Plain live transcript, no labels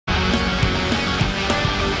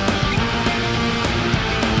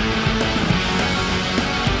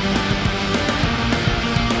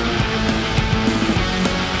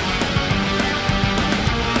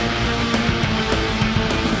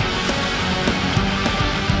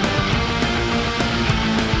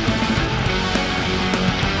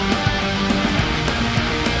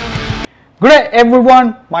Good day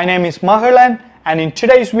everyone, my name is Mahalan and in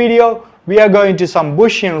today's video we are going to some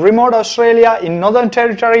bush in remote Australia in Northern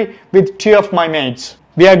Territory with two of my mates.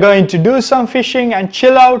 We are going to do some fishing and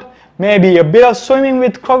chill out, maybe a bit of swimming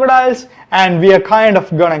with crocodiles, and we are kind of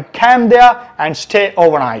gonna camp there and stay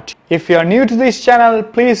overnight. If you are new to this channel,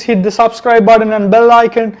 please hit the subscribe button and bell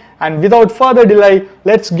icon, and without further delay,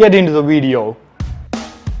 let's get into the video.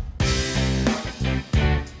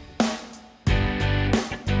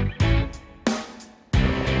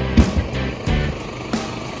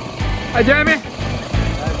 Hi Jeremy.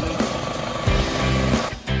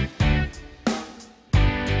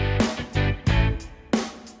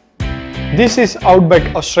 This is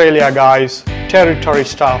Outback Australia guys, territory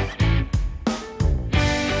stuff.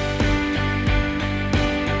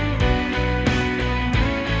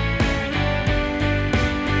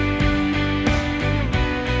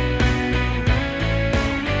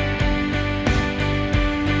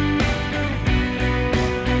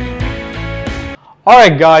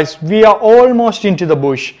 Alright guys, we are almost into the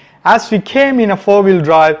bush. As we came in a four-wheel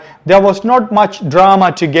drive, there was not much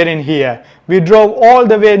drama to get in here. We drove all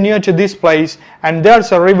the way near to this place and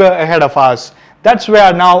there's a river ahead of us. That's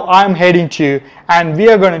where now I'm heading to, and we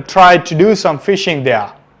are going to try to do some fishing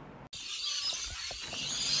there.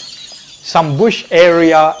 Some bush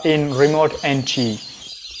area in remote NT.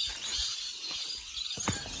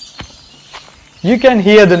 You can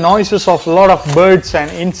hear the noises of a lot of birds and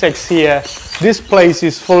insects here. This place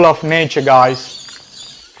is full of nature guys.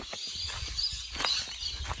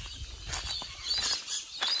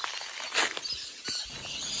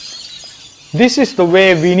 This is the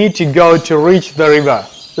way we need to go to reach the river.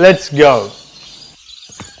 Let's go.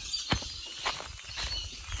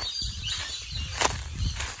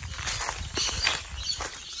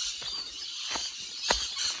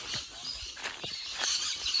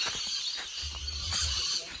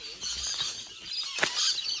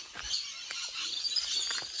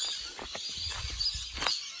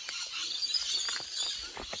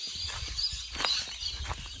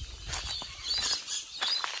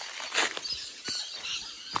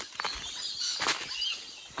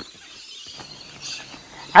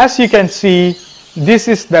 As you can see, this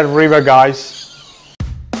is the river guys.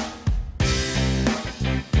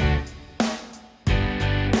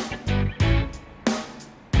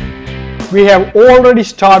 We have already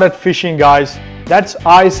started fishing guys. That's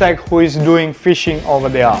Isaac who is doing fishing over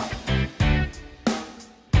there.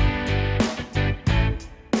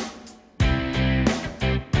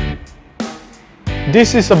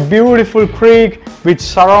 This is a beautiful creek which is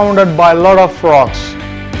surrounded by a lot of rocks.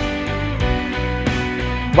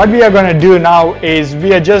 What we are going to do now is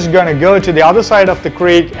we are just going to go to the other side of the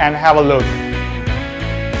creek and have a look.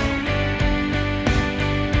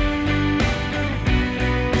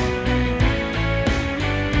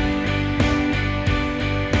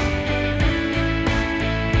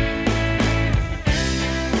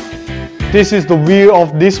 This is the view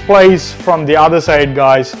of this place from the other side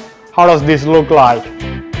guys. How does this look like?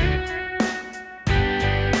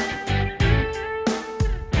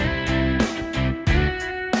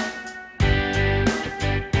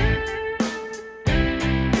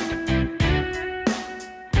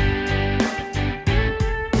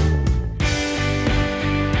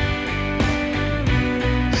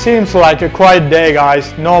 Seems like a quiet day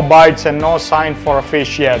guys, no bites and no sign for a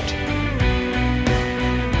fish yet.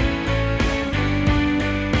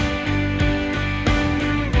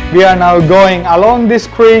 We are now going along this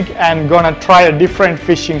creek and gonna try a different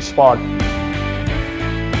fishing spot.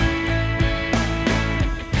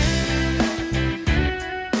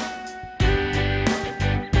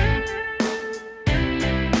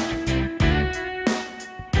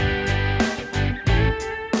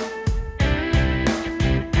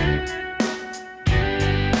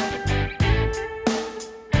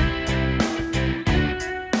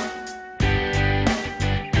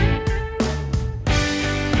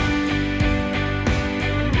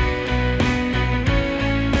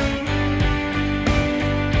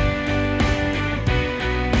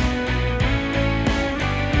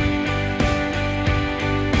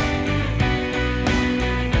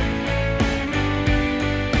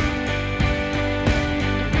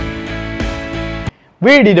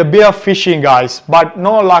 We did a bit of fishing guys, but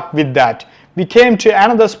no luck with that. We came to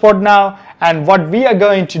another spot now, and what we are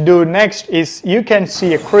going to do next is you can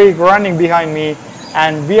see a creek running behind me,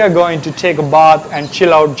 and we are going to take a bath and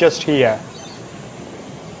chill out just here.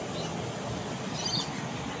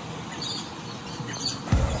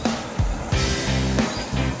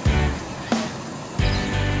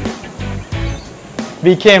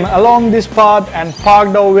 We came along this path and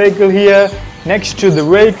parked our vehicle here. Next to the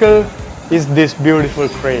vehicle is this beautiful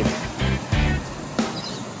creek.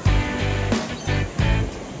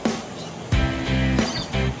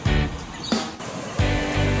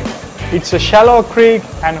 It's a shallow creek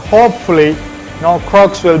and hopefully no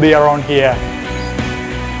crocs will be around here.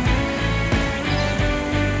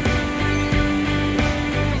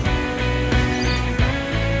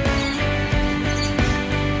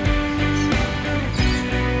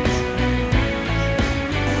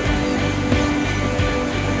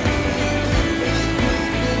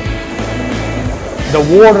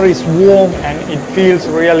 The water is warm and it feels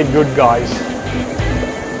really good, guys.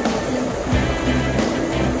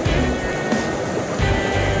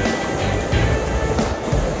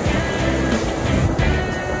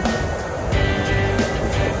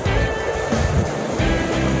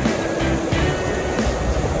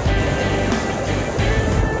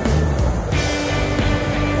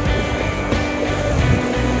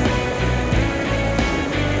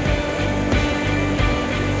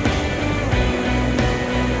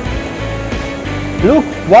 Look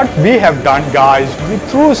what we have done, guys. We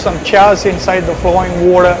threw some chairs inside the flowing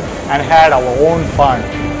water and had our own fun.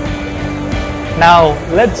 Now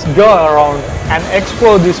let's go around and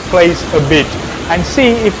explore this place a bit and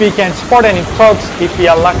see if we can spot any crocs if we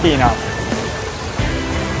are lucky enough.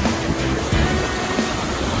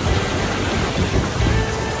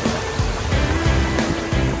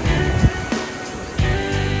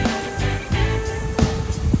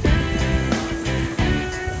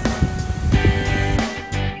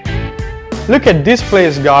 Look at this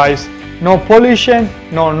place, guys. No pollution,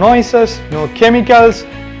 no noises, no chemicals,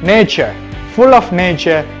 nature, full of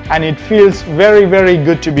nature, and it feels very, very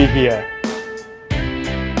good to be here.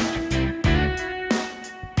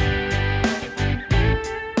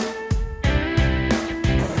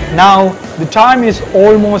 Now the time is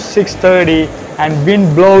almost 6:30 and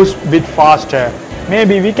wind blows a bit faster.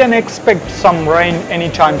 Maybe we can expect some rain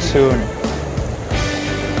anytime soon.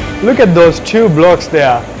 Look at those two blokes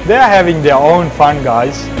there. They are having their own fun,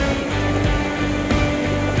 guys.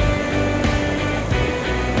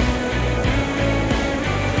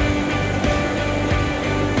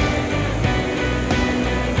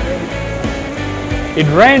 It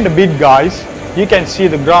rained a bit, guys. You can see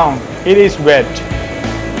the ground. It is wet.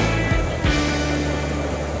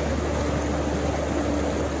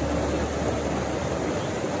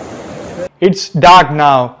 It's dark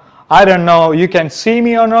now. I don't know, you can see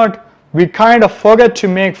me or not. We kind of forgot to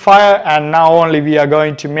make fire and now only we are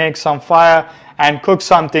going to make some fire and cook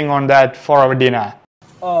something on that for our dinner.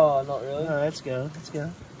 Oh, not really. No, let's go. Let's go.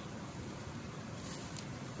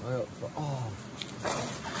 Oh.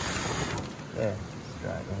 There.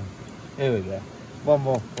 Right on. Here we go. One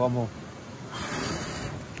more. One more.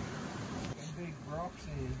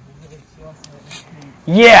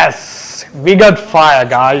 Yes! We got fire,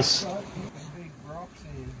 guys.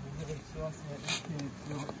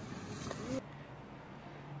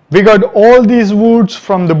 We got all these woods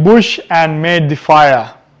from the bush and made the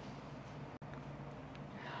fire.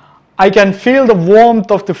 I can feel the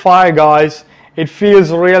warmth of the fire, guys. It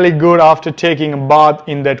feels really good after taking a bath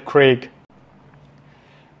in that creek.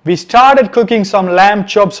 We started cooking some lamb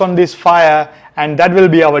chops on this fire and that will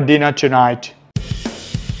be our dinner tonight.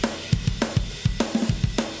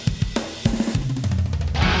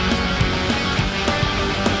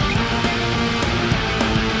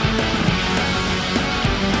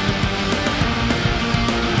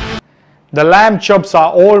 The lamb chops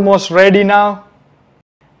are almost ready now.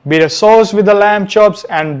 Bit of sauce with the lamb chops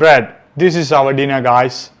and bread. This is our dinner,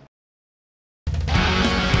 guys.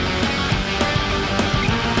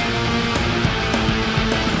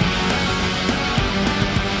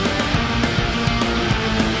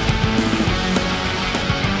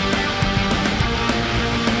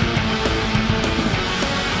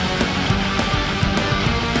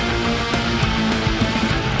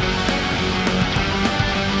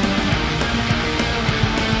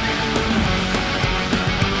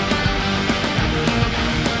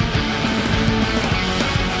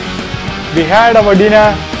 We had our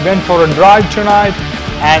dinner, went for a drive tonight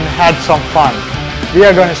and had some fun. We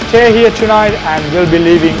are going to stay here tonight and we'll be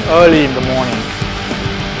leaving early in the morning.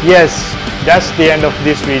 Yes, that's the end of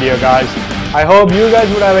this video, guys. I hope you guys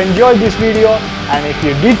would have enjoyed this video, and if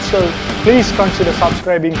you did so, please consider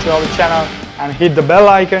subscribing to our channel and hit the bell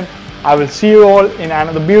icon. I will see you all in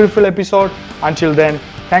another beautiful episode. Until then,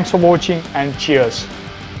 thanks for watching and cheers.